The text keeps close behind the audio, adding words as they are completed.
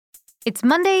It's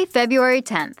Monday, February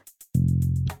 10th.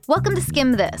 Welcome to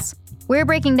Skim This. We're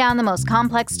breaking down the most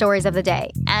complex stories of the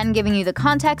day and giving you the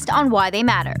context on why they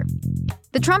matter.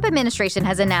 The Trump administration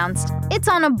has announced it's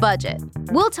on a budget.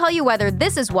 We'll tell you whether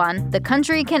this is one the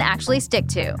country can actually stick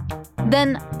to.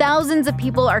 Then, thousands of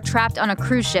people are trapped on a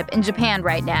cruise ship in Japan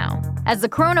right now, as the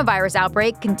coronavirus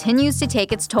outbreak continues to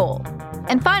take its toll.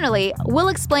 And finally, we'll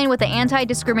explain what the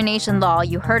anti-discrimination law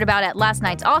you heard about at last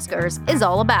night's Oscars is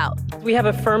all about. We have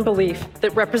a firm belief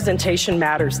that representation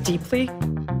matters deeply.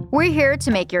 We're here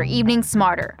to make your evening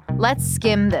smarter. Let's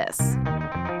skim this.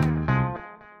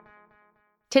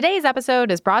 Today's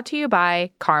episode is brought to you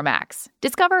by CarMax.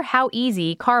 Discover how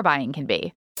easy car buying can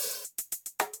be.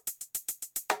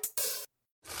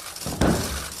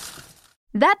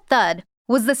 That thud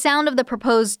was the sound of the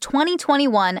proposed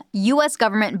 2021 U.S.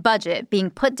 government budget being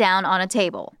put down on a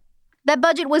table. That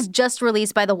budget was just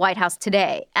released by the White House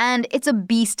today, and it's a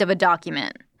beast of a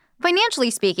document.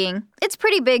 Financially speaking, it's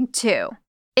pretty big too.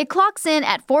 It clocks in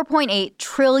at $4.8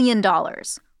 trillion.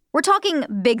 We're talking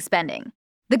big spending.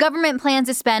 The government plans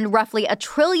to spend roughly $1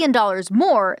 trillion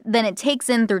more than it takes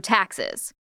in through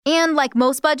taxes. And like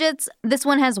most budgets, this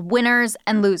one has winners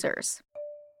and losers.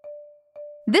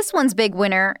 This one's big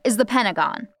winner is the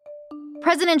Pentagon.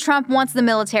 President Trump wants the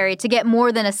military to get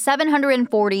more than a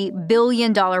 $740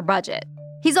 billion budget.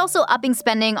 He's also upping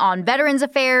spending on Veterans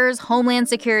Affairs, Homeland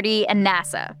Security, and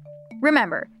NASA.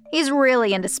 Remember, he's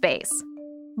really into space.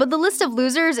 But the list of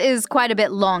losers is quite a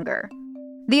bit longer.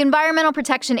 The Environmental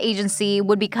Protection Agency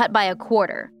would be cut by a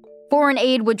quarter. Foreign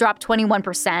aid would drop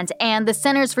 21%, and the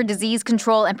Centers for Disease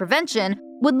Control and Prevention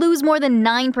would lose more than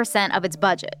 9% of its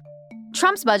budget.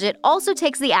 Trump's budget also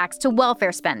takes the axe to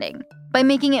welfare spending by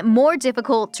making it more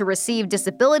difficult to receive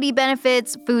disability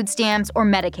benefits, food stamps, or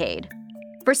Medicaid.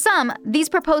 For some, these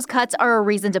proposed cuts are a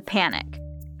reason to panic.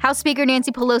 House Speaker Nancy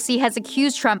Pelosi has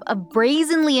accused Trump of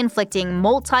brazenly inflicting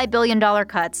multi-billion-dollar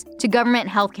cuts to government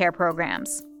healthcare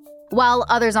programs, while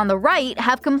others on the right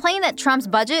have complained that Trump's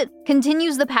budget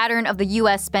continues the pattern of the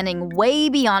U.S. spending way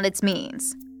beyond its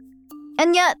means.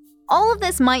 And yet, all of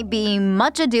this might be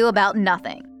much ado about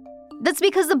nothing. That's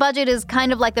because the budget is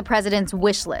kind of like the president's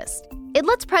wish list. It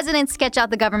lets presidents sketch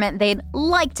out the government they'd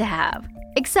like to have,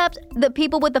 except the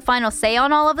people with the final say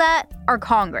on all of that are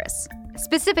Congress.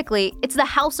 Specifically, it's the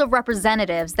House of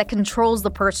Representatives that controls the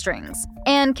purse strings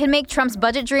and can make Trump's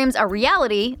budget dreams a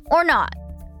reality or not.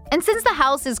 And since the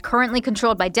House is currently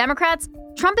controlled by Democrats,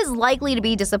 Trump is likely to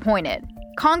be disappointed.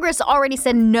 Congress already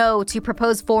said no to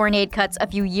proposed foreign aid cuts a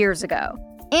few years ago.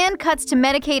 And cuts to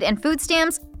Medicaid and food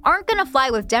stamps aren't going to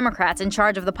fly with Democrats in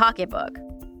charge of the pocketbook.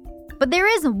 But there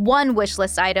is one wish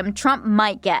list item Trump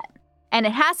might get, and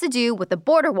it has to do with the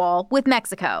border wall with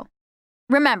Mexico.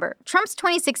 Remember, Trump's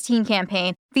 2016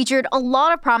 campaign featured a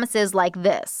lot of promises like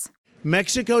this.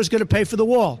 Mexico is going to pay for the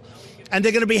wall, and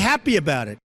they're going to be happy about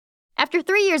it. After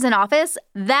 3 years in office,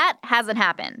 that hasn't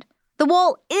happened. The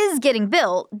wall is getting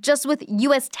built, just with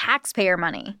U.S. taxpayer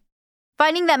money.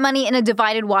 Finding that money in a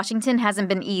divided Washington hasn't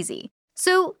been easy.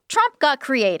 So Trump got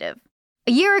creative.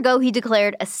 A year ago, he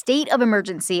declared a state of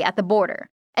emergency at the border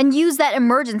and used that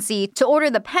emergency to order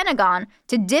the Pentagon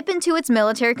to dip into its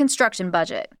military construction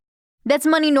budget. That's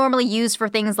money normally used for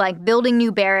things like building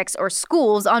new barracks or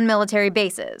schools on military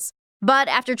bases. But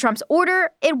after Trump's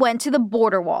order, it went to the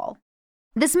border wall.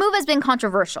 This move has been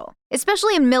controversial,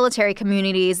 especially in military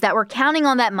communities that were counting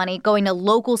on that money going to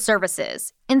local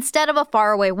services instead of a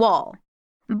faraway wall.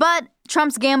 But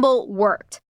Trump's gamble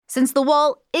worked, since the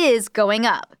wall is going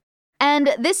up.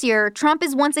 And this year, Trump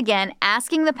is once again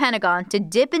asking the Pentagon to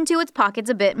dip into its pockets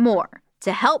a bit more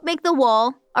to help make the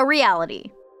wall a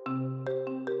reality.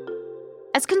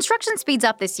 As construction speeds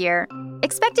up this year,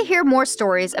 expect to hear more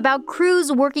stories about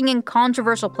crews working in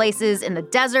controversial places in the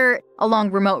desert,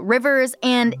 along remote rivers,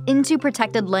 and into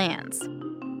protected lands.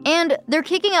 And they're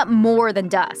kicking up more than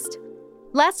dust.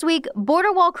 Last week,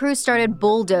 border wall crews started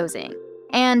bulldozing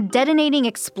and detonating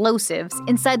explosives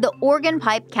inside the Organ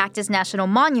Pipe Cactus National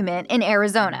Monument in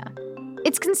Arizona.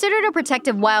 It's considered a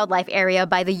protected wildlife area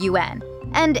by the UN,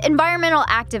 and environmental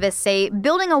activists say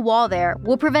building a wall there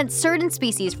will prevent certain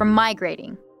species from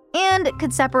migrating and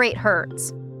could separate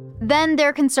herds. Then there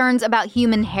are concerns about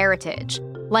human heritage,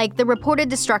 like the reported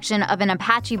destruction of an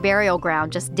Apache burial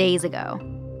ground just days ago.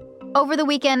 Over the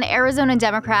weekend, Arizona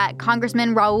Democrat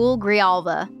Congressman Raul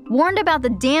Grijalva warned about the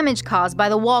damage caused by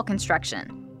the wall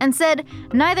construction and said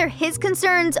neither his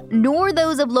concerns nor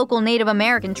those of local Native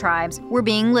American tribes were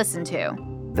being listened to.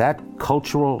 That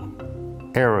cultural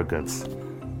arrogance,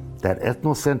 that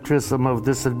ethnocentrism of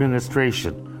this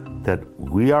administration, that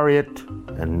we are it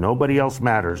and nobody else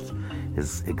matters,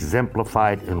 is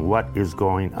exemplified in what is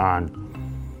going on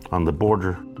on the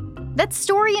border. That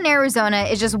story in Arizona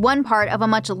is just one part of a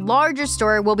much larger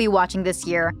story we'll be watching this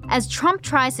year as Trump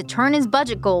tries to turn his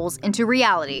budget goals into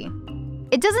reality.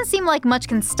 It doesn't seem like much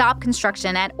can stop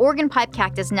construction at Organ Pipe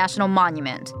Cactus National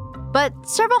Monument. But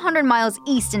several hundred miles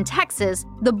east in Texas,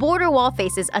 the border wall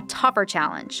faces a tougher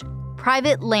challenge: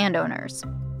 private landowners.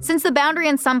 Since the boundary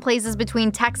in some places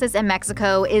between Texas and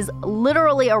Mexico is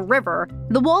literally a river,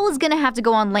 the wall is going to have to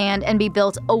go on land and be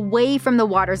built away from the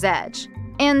water's edge.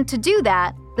 And to do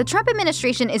that, the Trump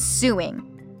administration is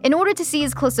suing in order to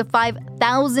seize close to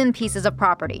 5,000 pieces of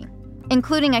property,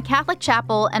 including a Catholic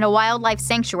chapel and a wildlife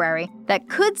sanctuary that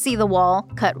could see the wall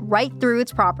cut right through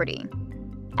its property.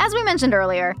 As we mentioned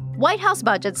earlier, White House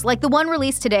budgets like the one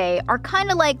released today are kind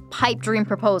of like pipe dream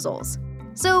proposals.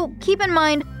 So keep in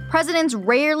mind, presidents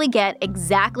rarely get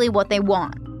exactly what they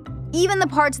want. Even the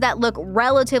parts that look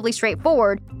relatively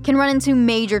straightforward can run into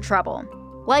major trouble,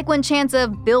 like when chants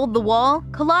of build the wall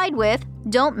collide with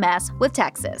don't mess with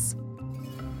Texas.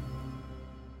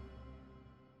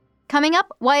 Coming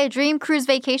up, why a dream cruise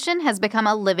vacation has become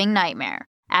a living nightmare,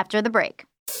 after the break.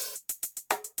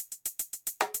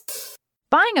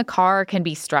 Buying a car can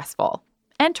be stressful.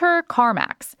 Enter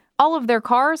CarMax. All of their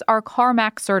cars are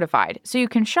CarMax certified, so you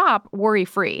can shop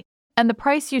worry-free. And the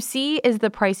price you see is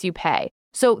the price you pay,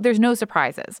 so there's no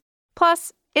surprises.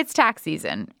 Plus, it's tax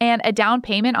season, and a down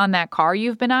payment on that car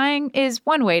you've been eyeing is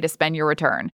one way to spend your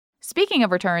return. Speaking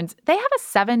of returns, they have a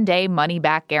 7-day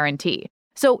money-back guarantee.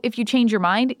 So if you change your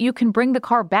mind, you can bring the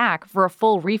car back for a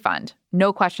full refund.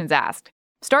 No questions asked.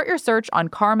 Start your search on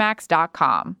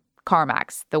CarMax.com.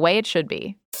 CarMax, the way it should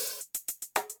be.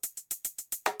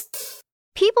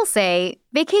 People say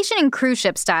vacationing cruise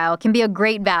ship style can be a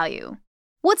great value.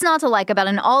 What's not to like about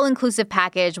an all-inclusive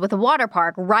package with a water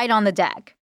park right on the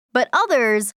deck? But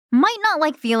others might not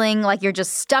like feeling like you're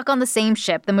just stuck on the same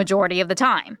ship the majority of the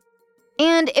time.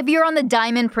 And if you're on the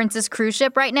Diamond Princess cruise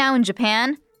ship right now in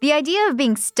Japan, the idea of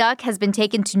being stuck has been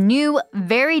taken to new,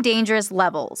 very dangerous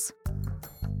levels.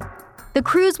 The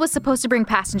cruise was supposed to bring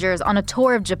passengers on a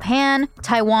tour of Japan,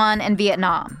 Taiwan, and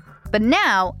Vietnam. But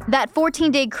now, that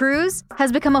 14-day cruise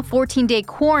has become a 14-day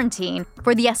quarantine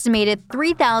for the estimated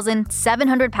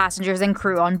 3,700 passengers and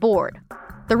crew on board.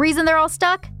 The reason they're all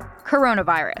stuck?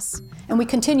 Coronavirus. And we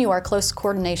continue our close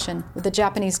coordination with the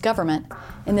Japanese government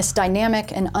in this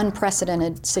dynamic and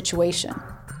unprecedented situation.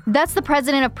 That's the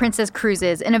president of Princess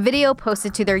Cruises in a video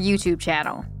posted to their YouTube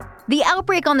channel. The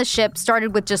outbreak on the ship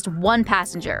started with just one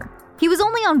passenger. He was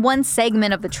only on one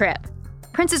segment of the trip.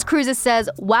 Princess Cruises says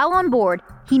while on board,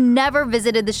 he never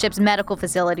visited the ship's medical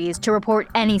facilities to report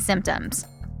any symptoms.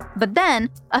 But then,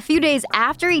 a few days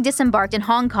after he disembarked in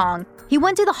Hong Kong, he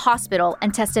went to the hospital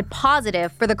and tested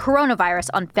positive for the coronavirus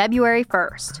on February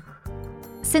 1st.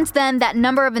 Since then, that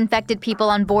number of infected people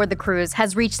on board the cruise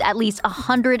has reached at least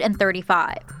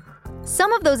 135.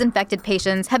 Some of those infected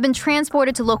patients have been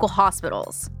transported to local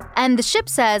hospitals, and the ship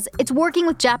says it's working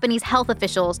with Japanese health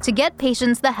officials to get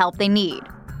patients the help they need.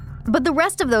 But the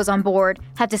rest of those on board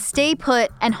had to stay put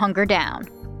and hunker down.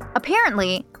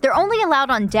 Apparently, they're only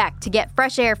allowed on deck to get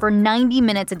fresh air for 90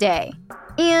 minutes a day,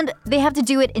 and they have to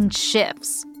do it in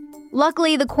shifts.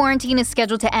 Luckily, the quarantine is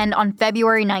scheduled to end on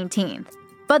February 19th,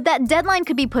 but that deadline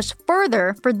could be pushed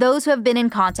further for those who have been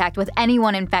in contact with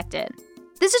anyone infected.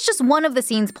 This is just one of the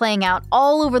scenes playing out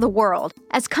all over the world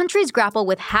as countries grapple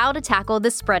with how to tackle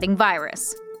this spreading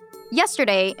virus.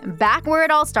 Yesterday, back where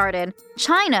it all started,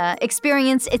 China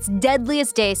experienced its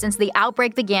deadliest day since the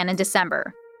outbreak began in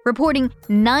December, reporting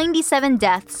 97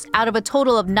 deaths out of a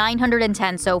total of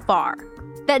 910 so far.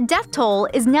 That death toll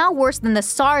is now worse than the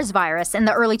SARS virus in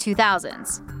the early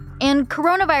 2000s. And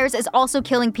coronavirus is also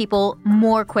killing people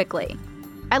more quickly.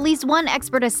 At least one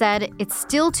expert has said it's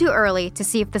still too early to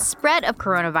see if the spread of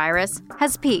coronavirus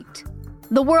has peaked.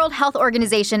 The World Health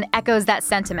Organization echoes that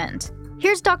sentiment.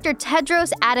 Here's Dr.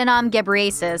 Tedros Adhanom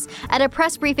Ghebreyesus at a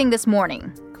press briefing this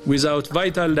morning. Without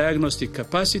vital diagnostic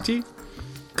capacity,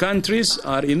 countries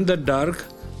are in the dark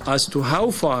as to how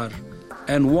far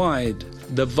and wide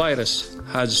the virus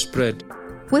has spread.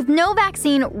 With no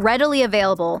vaccine readily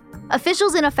available,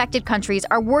 officials in affected countries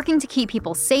are working to keep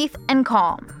people safe and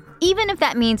calm, even if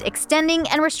that means extending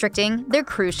and restricting their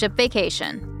cruise ship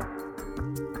vacation.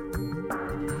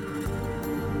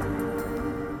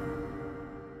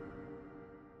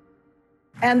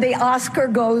 And the Oscar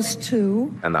goes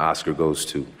to... And the Oscar goes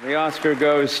to... The Oscar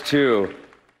goes to...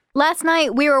 Last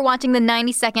night, we were watching the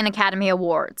 92nd Academy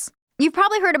Awards. You've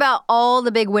probably heard about all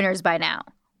the big winners by now.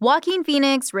 Joaquin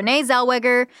Phoenix, Renee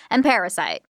Zellweger, and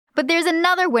Parasite. But there's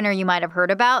another winner you might have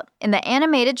heard about in the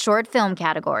animated short film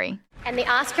category. And the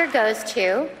Oscar goes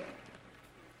to...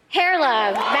 Hair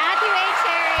Love, Matthew A.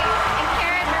 Cherry and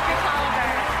Karen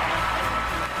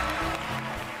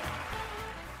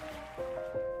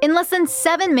In less than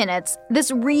 7 minutes, this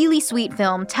really sweet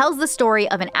film tells the story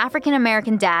of an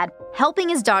African-American dad helping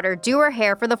his daughter do her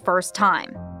hair for the first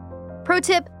time. Pro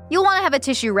tip, you'll want to have a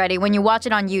tissue ready when you watch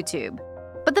it on YouTube.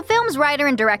 But the film's writer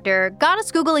and director got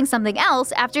us Googling something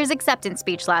else after his acceptance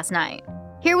speech last night.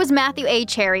 Here was Matthew A.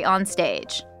 Cherry on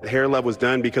stage. The Hair Love was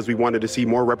done because we wanted to see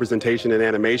more representation in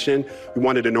animation. We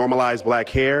wanted to normalize black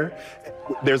hair.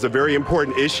 There's a very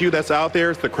important issue that's out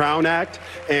there. It's the Crown Act.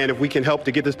 And if we can help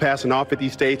to get this passed in all 50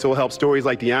 states, it will help stories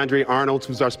like DeAndre Arnold,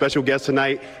 who's our special guest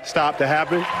tonight, stop to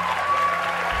happen.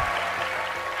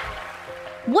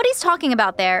 What he's talking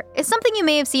about there is something you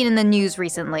may have seen in the news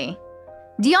recently.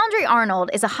 DeAndre Arnold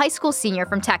is a high school senior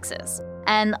from Texas,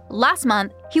 and last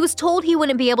month he was told he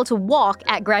wouldn't be able to walk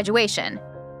at graduation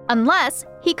unless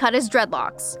he cut his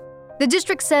dreadlocks. The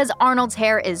district says Arnold's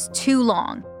hair is too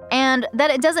long and that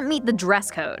it doesn't meet the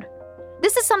dress code.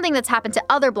 This is something that's happened to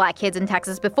other black kids in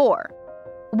Texas before.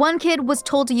 One kid was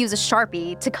told to use a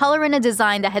Sharpie to color in a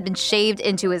design that had been shaved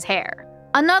into his hair.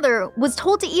 Another was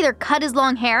told to either cut his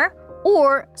long hair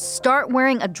or start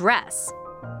wearing a dress.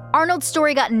 Arnold's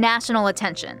story got national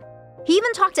attention. He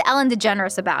even talked to Ellen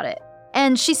DeGeneres about it,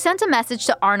 and she sent a message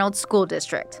to Arnold's school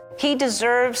district. He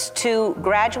deserves to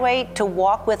graduate, to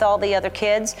walk with all the other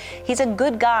kids. He's a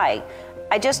good guy.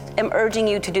 I just am urging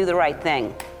you to do the right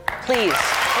thing. Please,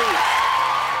 please.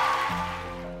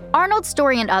 Arnold's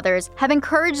story and others have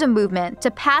encouraged a movement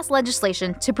to pass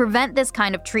legislation to prevent this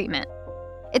kind of treatment.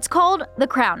 It's called the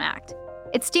Crown Act.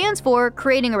 It stands for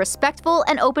Creating a Respectful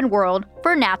and Open World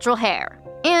for Natural Hair.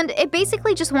 And it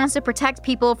basically just wants to protect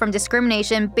people from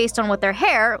discrimination based on what their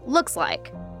hair looks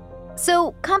like.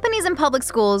 So, companies and public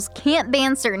schools can't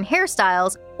ban certain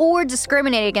hairstyles or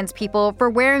discriminate against people for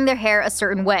wearing their hair a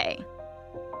certain way.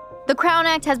 The Crown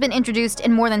Act has been introduced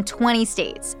in more than 20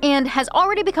 states and has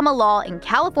already become a law in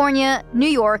California, New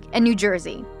York, and New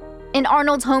Jersey. In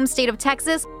Arnold's home state of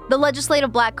Texas, the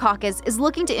Legislative Black Caucus is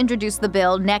looking to introduce the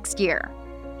bill next year.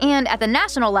 And at the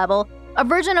national level, a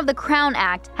version of the Crown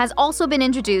Act has also been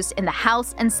introduced in the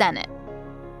House and Senate.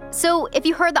 So if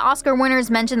you heard the Oscar winners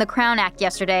mention the Crown Act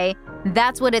yesterday,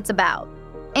 that's what it's about.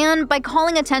 And by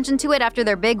calling attention to it after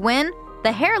their big win,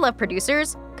 the Hair Love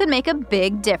producers could make a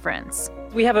big difference.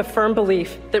 We have a firm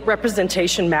belief that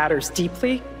representation matters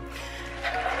deeply.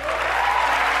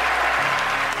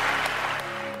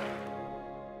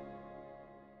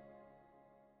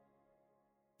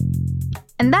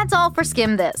 And that's all for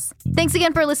Skim This. Thanks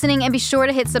again for listening, and be sure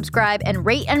to hit subscribe and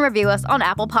rate and review us on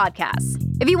Apple Podcasts.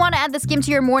 If you want to add the Skim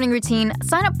to your morning routine,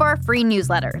 sign up for our free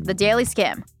newsletter, The Daily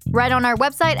Skim, right on our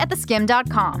website at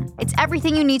theskim.com. It's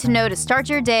everything you need to know to start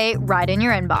your day right in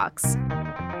your inbox.